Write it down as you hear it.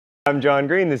I'm John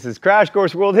Green, this is Crash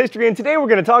Course World History, and today we're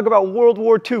going to talk about World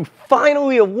War II,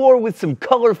 finally a war with some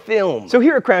color film. So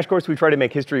here at Crash Course we try to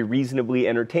make history reasonably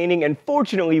entertaining, and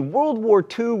fortunately World War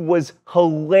II was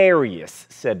hilarious,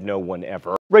 said no one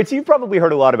ever. Right, so you've probably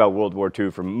heard a lot about World War II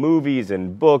from movies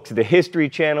and books, the History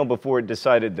Channel before it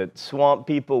decided that swamp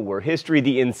people were history,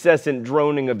 the incessant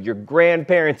droning of your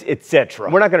grandparents, etc.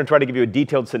 We're not going to try to give you a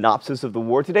detailed synopsis of the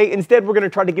war today. Instead, we're going to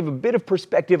try to give a bit of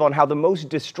perspective on how the most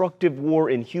destructive war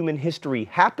in human history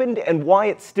happened and why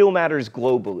it still matters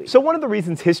globally. So one of the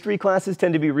reasons history classes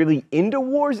tend to be really into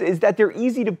wars is that they're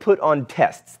easy to put on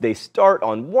tests. They start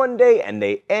on one day and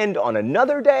they end on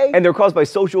another day, and they're caused by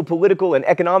social, political, and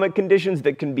economic conditions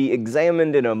that can be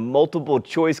examined in a multiple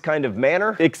choice kind of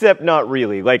manner. Except not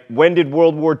really. Like, when did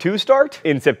World War II start?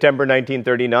 In September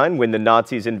 1939, when the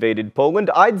Nazis invaded Poland?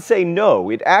 I'd say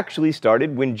no. It actually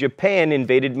started when Japan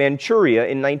invaded Manchuria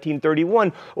in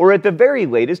 1931, or at the very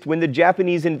latest, when the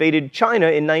Japanese invaded China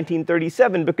in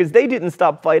 1937, because they didn't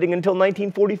stop fighting until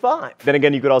 1945. Then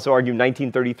again, you could also argue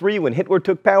 1933, when Hitler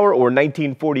took power, or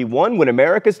 1941, when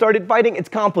America started fighting. It's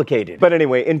complicated. But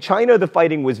anyway, in China, the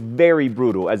fighting was very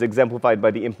brutal, as exemplified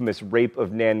by the infamous rape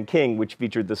of Nanking, which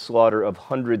featured the slaughter of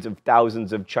hundreds of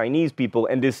thousands of Chinese people,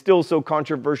 and is still so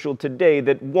controversial today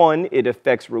that 1, it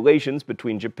affects relations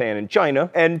between Japan and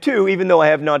China, and 2, even though I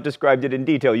have not described it in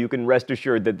detail, you can rest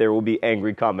assured that there will be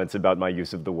angry comments about my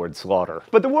use of the word slaughter.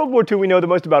 But the World War II we know the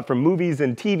most about from movies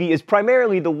and TV is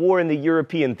primarily the war in the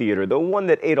European theater, the one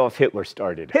that Adolf Hitler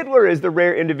started. Hitler is the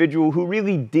rare individual who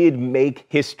really did make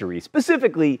history.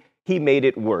 Specifically, he made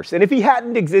it worse. And if he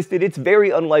hadn't existed, it's very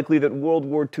unlikely that World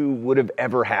War II would have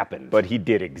ever happened. But he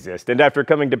did exist. And after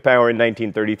coming to power in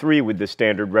 1933 with the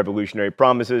standard revolutionary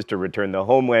promises to return the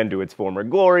homeland to its former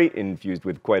glory, infused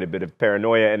with quite a bit of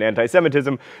paranoia and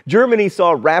anti-Semitism, Germany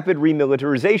saw rapid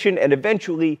remilitarization and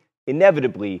eventually,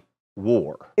 inevitably,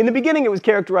 war. In the beginning, it was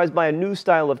characterized by a new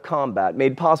style of combat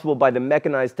made possible by the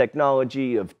mechanized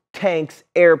technology of tanks,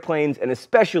 airplanes, and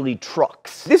especially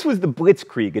trucks. This was the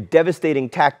Blitzkrieg, a devastating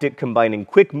tactic combining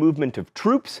quick movement of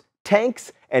troops,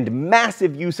 tanks, and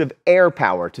massive use of air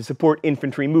power to support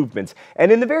infantry movements.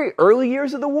 And in the very early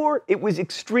years of the war, it was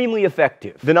extremely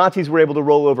effective. The Nazis were able to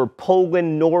roll over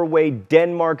Poland, Norway,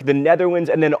 Denmark, the Netherlands,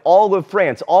 and then all of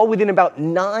France, all within about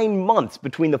 9 months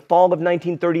between the fall of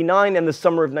 1939 and the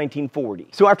summer of 1940.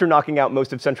 So after knocking out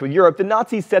most of Central Europe, the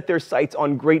Nazis set their sights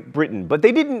on Great Britain, but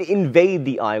they didn't invade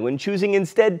the island, choosing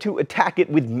instead to attack it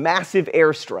with massive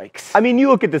airstrikes. I mean, you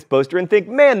look at this poster and think,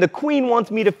 man, the Queen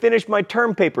wants me to finish my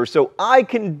term paper, so I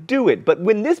can do it. But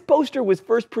when this poster was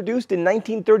first produced in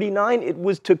 1939, it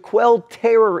was to quell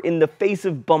terror in the face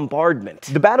of bombardment.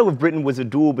 The Battle of Britain was a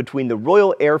duel between the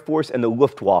Royal Air Force and the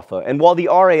Luftwaffe, and while the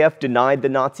RAF denied the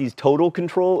Nazis total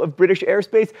control of British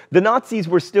airspace, the Nazis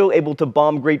were still able to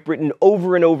bomb Great Britain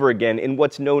over and over again in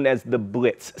what's known as the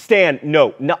Blitz. Stan,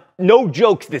 no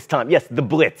jokes this time. Yes, the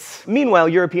Blitz. Meanwhile,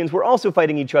 Europeans were also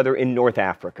fighting each other in North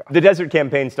Africa. The Desert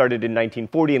Campaign started in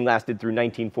 1940 and lasted through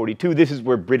 1942. This is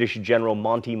where British General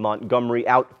Monty Montgomery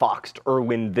outfoxed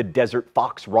Erwin the Desert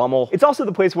Fox Rommel. It's also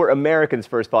the place where Americans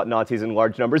first fought Nazis in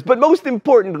large numbers, but most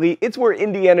importantly, it's where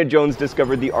Indiana Jones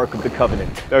discovered the Ark of the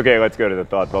Covenant. Okay, let's go to the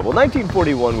thought bubble.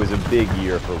 1941 was a big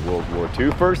year for World War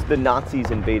II. First, the Nazis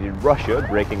invaded Russia,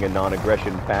 breaking a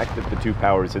non-aggression pact that the two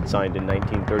powers had signed in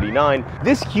 1939.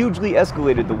 This hugely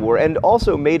escalated the war and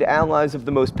also made allies of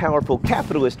the most powerful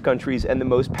capitalist countries and the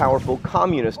most powerful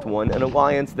communist one an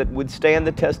alliance that would stand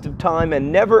the test of time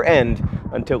and never end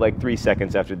until like 3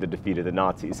 seconds after the defeat of the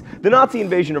Nazis. The Nazi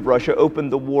invasion of Russia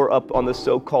opened the war up on the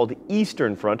so-called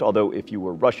Eastern Front, although if you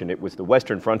were Russian, it was the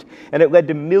Western Front, and it led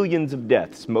to millions of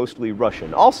deaths, mostly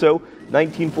Russian. Also,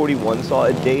 1941 saw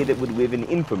a day that would live in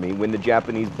infamy when the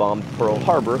Japanese bombed Pearl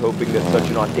Harbor, hoping that such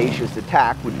an audacious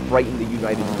attack would frighten the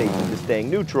United States into staying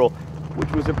neutral,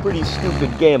 which was a pretty stupid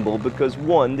gamble because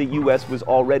 1, the US was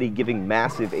already giving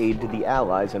massive aid to the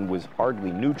Allies and was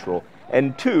hardly neutral,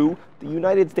 and 2, the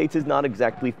United States is not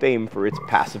exactly famed for its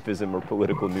pacifism or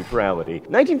political neutrality.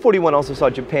 1941 also saw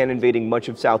Japan invading much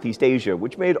of Southeast Asia,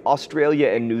 which made Australia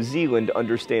and New Zealand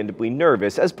understandably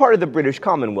nervous. As part of the British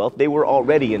Commonwealth, they were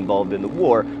already involved in the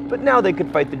war, but now they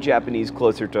could fight the Japanese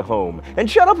closer to home. And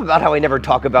shut up about how I never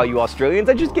talk about you Australians,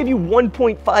 I just gave you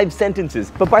 1.5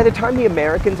 sentences. But by the time the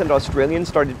Americans and Australians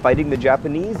started fighting the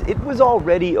Japanese, it was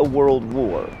already a world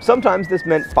war. Sometimes this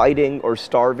meant fighting or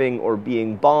starving or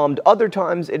being bombed. Other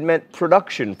times it meant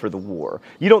production for the war.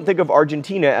 You don't think of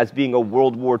Argentina as being a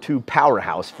World War II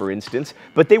powerhouse, for instance,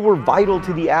 but they were vital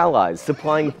to the Allies,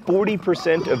 supplying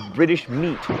 40% of British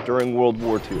meat during World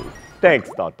War II. Thanks,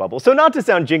 Thought Bubble. So not to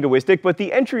sound jingoistic, but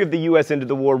the entry of the US into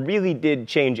the war really did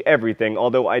change everything,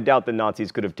 although I doubt the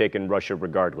Nazis could have taken Russia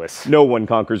regardless. No one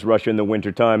conquers Russia in the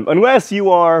wintertime, unless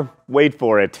you are, wait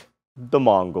for it, the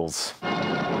Mongols.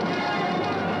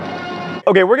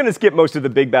 Okay, we're gonna skip most of the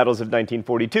big battles of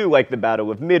 1942, like the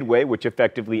Battle of Midway, which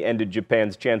effectively ended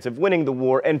Japan's chance of winning the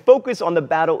war, and focus on the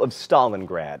Battle of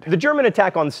Stalingrad. The German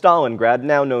attack on Stalingrad,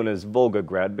 now known as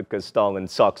Volgograd because Stalin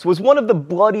sucks, was one of the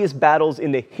bloodiest battles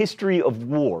in the history of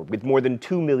war, with more than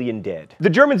 2 million dead. The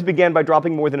Germans began by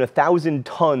dropping more than 1,000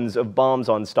 tons of bombs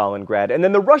on Stalingrad, and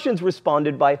then the Russians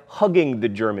responded by hugging the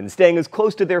Germans, staying as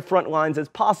close to their front lines as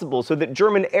possible so that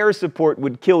German air support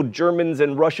would kill Germans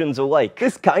and Russians alike.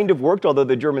 This kind of worked, although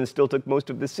the Germans still took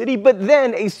most of the city, but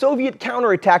then a Soviet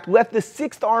counterattack left the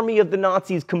Sixth Army of the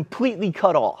Nazis completely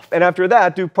cut off. And after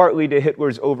that, due partly to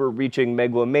Hitler's overreaching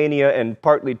megalomania and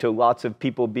partly to lots of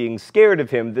people being scared of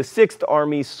him, the Sixth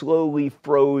Army slowly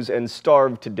froze and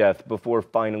starved to death before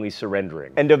finally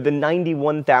surrendering. And of the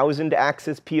 91,000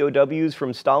 Axis POWs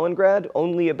from Stalingrad,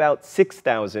 only about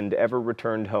 6,000 ever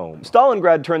returned home.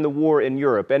 Stalingrad turned the war in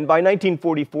Europe, and by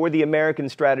 1944, the American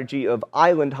strategy of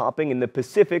island hopping in the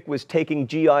Pacific was taking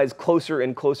GIs closer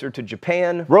and closer to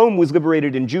Japan. Rome was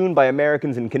liberated in June by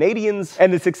Americans and Canadians,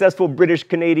 and the successful British,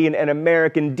 Canadian, and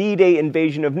American D-Day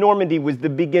invasion of Normandy was the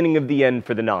beginning of the end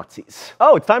for the Nazis.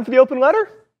 Oh, it's time for the open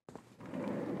letter?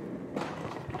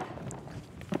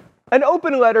 An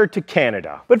open letter to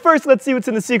Canada. But first, let's see what's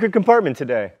in the secret compartment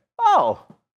today. Oh,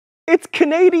 it's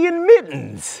Canadian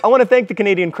mittens! I want to thank the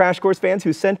Canadian Crash Course fans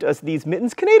who sent us these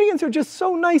mittens. Canadians are just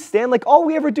so nice, Stan. Like, all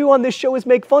we ever do on this show is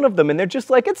make fun of them, and they're just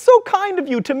like, it's so kind of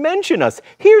you to mention us.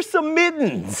 Here's some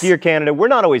mittens! Dear Canada, we're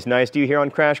not always nice to you here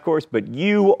on Crash Course, but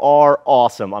you are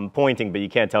awesome. I'm pointing, but you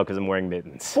can't tell because I'm wearing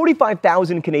mittens.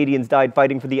 45,000 Canadians died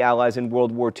fighting for the Allies in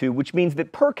World War II, which means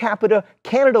that per capita,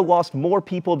 Canada lost more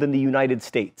people than the United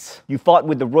States. You fought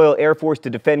with the Royal Air Force to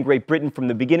defend Great Britain from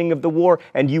the beginning of the war,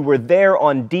 and you were there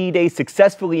on D-Day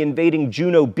successfully invading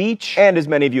Juno Beach, and as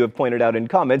many of you have pointed out in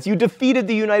comments, you defeated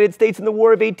the United States in the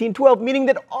War of 1812, meaning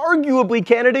that arguably,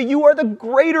 Canada, you are the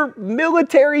greater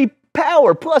military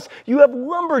power. Plus, you have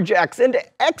lumberjacks and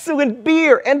excellent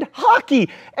beer and hockey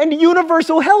and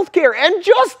universal healthcare and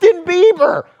Justin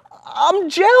Bieber. I'm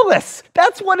jealous.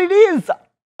 That's what it is.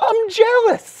 I'm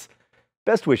jealous.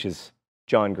 Best wishes,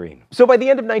 John Green. So by the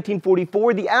end of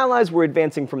 1944, the Allies were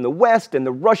advancing from the west, and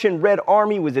the Russian Red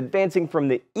Army was advancing from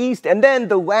the east, and then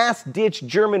the last-ditch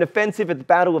German offensive at the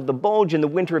Battle of the Bulge in the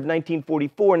winter of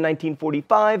 1944 and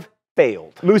 1945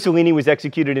 failed. Mussolini was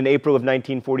executed in April of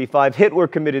 1945. Hitler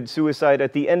committed suicide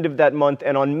at the end of that month,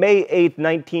 and on May 8,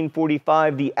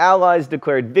 1945, the Allies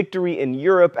declared victory in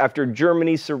Europe after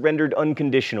Germany surrendered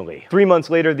unconditionally. 3 months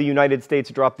later, the United States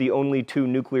dropped the only 2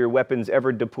 nuclear weapons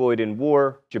ever deployed in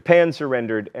war. Japan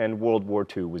surrendered, and World War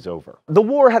II was over. The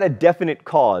war had a definite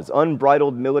cause: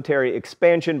 unbridled military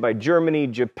expansion by Germany,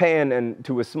 Japan, and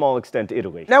to a small extent,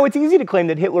 Italy. Now, it's easy to claim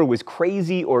that Hitler was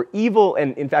crazy or evil,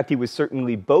 and in fact, he was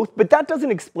certainly both, but that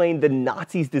doesn't explain the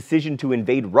Nazis' decision to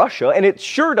invade Russia, and it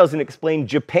sure doesn't explain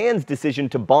Japan's decision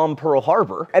to bomb Pearl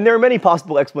Harbor. And there are many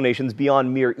possible explanations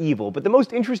beyond mere evil, but the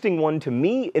most interesting one to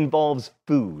me involves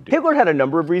food. Hitler had a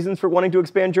number of reasons for wanting to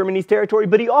expand Germany's territory,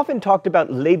 but he often talked about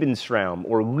Lebensraum,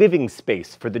 or living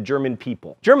space, for the German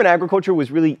people. German agriculture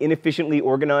was really inefficiently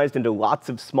organized into lots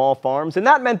of small farms, and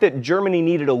that meant that Germany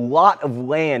needed a lot of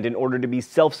land in order to be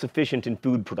self-sufficient in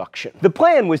food production. The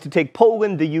plan was to take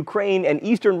Poland, the Ukraine, and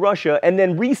Eastern Russia and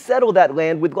then resettle that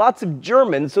land with lots of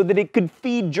Germans so that it could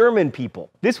feed German people.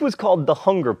 This was called the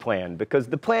Hunger Plan because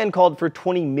the plan called for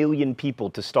 20 million people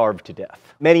to starve to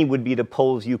death. Many would be the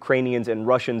Poles, Ukrainians, and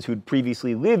Russians who'd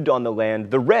previously lived on the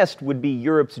land. The rest would be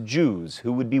Europe's Jews,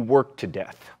 who would be worked to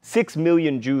death. 6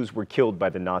 million Jews were killed by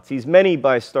the Nazis, many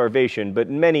by starvation, but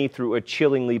many through a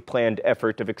chillingly planned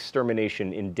effort of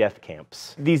extermination in death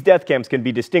camps. These death camps can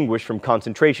be distinguished from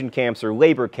concentration camps or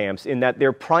labor camps in that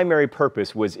their primary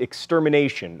purpose was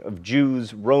extermination of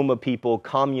Jews, Roma people,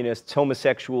 communists,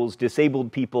 homosexuals,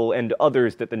 disabled people, and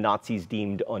others that the Nazis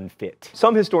deemed unfit.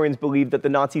 Some historians believe that the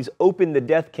Nazis opened the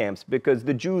death camps because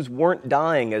the Jews weren't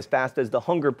dying as fast as the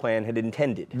Hunger Plan had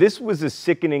intended. This was a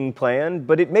sickening plan,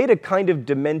 but it made a kind of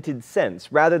demented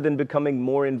sense. Rather than becoming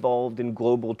more involved in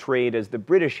global trade as the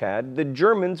British had, the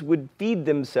Germans would feed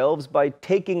themselves by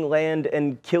taking land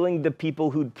and killing the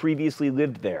people who'd previously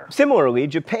lived there. Similarly,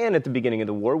 Japan at the beginning of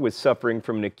the war was suffering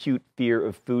from an acute fear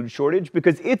of food shortage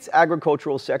because its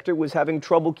agricultural sector was having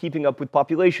trouble keeping up with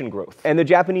population growth. And the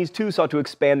Japanese too sought to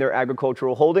expand their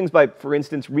agricultural holdings by, for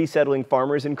instance, resettling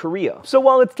farmers in Korea. So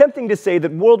while it's tempting to say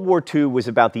that World War II was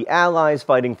about the Allies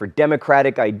fighting for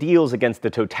democratic ideals against the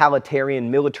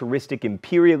totalitarian militaristic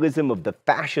imperialism of the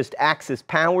fascist Axis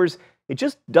powers, it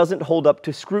just doesn't hold up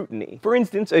to scrutiny. For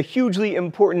instance, a hugely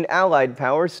important Allied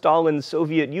power, Stalin's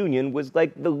Soviet Union, was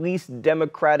like the least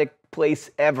democratic place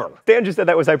ever. Stan just said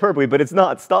that was hyperbole, but it's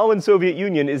not. Stalin's Soviet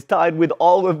Union is tied with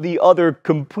all of the other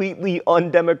completely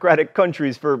undemocratic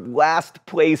countries for last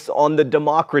place on the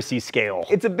democracy scale.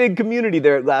 It's a big community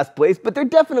there at last place, but they're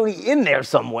definitely in there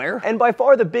somewhere. And by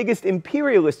far the biggest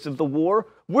imperialists of the war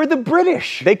were the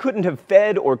British. They couldn't have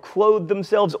fed or clothed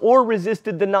themselves or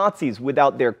resisted the Nazis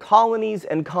without their colonies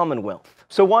and commonwealth.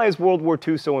 So why is World War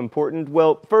II so important?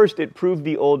 Well, first, it proved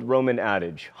the old Roman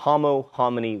adage, homo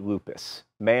homini lupus.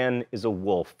 Man is a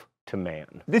wolf to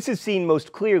man. This is seen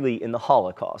most clearly in the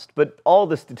Holocaust, but all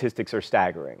the statistics are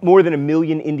staggering. More than 1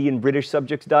 million Indian British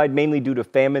subjects died, mainly due to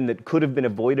famine that could have been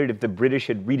avoided if the British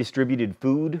had redistributed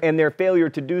food, and their failure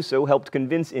to do so helped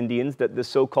convince Indians that the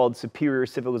so-called superior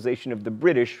civilization of the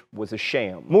British was a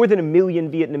sham. More than 1 million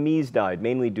Vietnamese died,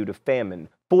 mainly due to famine.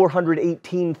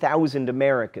 418,000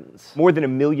 Americans, more than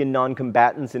 1 million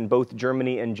non-combatants in both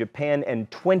Germany and Japan, and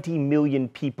 20 million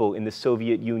people in the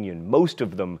Soviet Union, most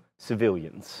of them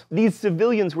civilians. These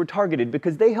civilians were targeted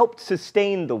because they helped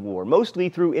sustain the war, mostly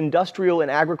through industrial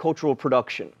and agricultural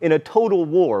production. In a total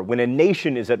war, when a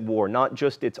nation is at war, not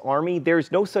just its army,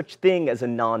 there's no such thing as a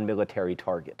non-military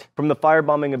target. From the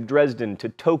firebombing of Dresden to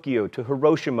Tokyo to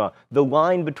Hiroshima, the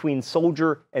line between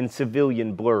soldier and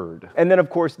civilian blurred. And then,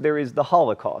 of course, there is the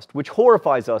Holocaust, which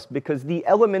horrifies us because the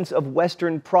elements of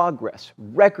Western progress,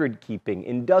 record-keeping,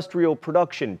 industrial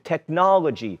production,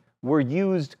 technology, were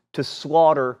used to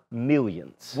slaughter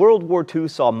millions. World War II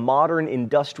saw modern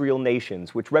industrial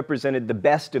nations, which represented the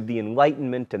best of the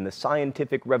Enlightenment and the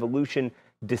scientific revolution,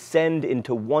 descend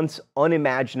into once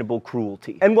unimaginable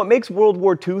cruelty. And what makes World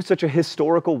War II such a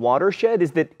historical watershed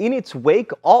is that in its wake,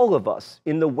 all of us,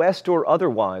 in the West or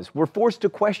otherwise, were forced to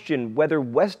question whether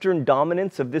Western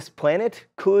dominance of this planet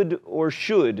could or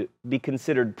should be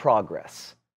considered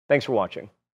progress. Thanks for watching.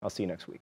 I'll see you next week.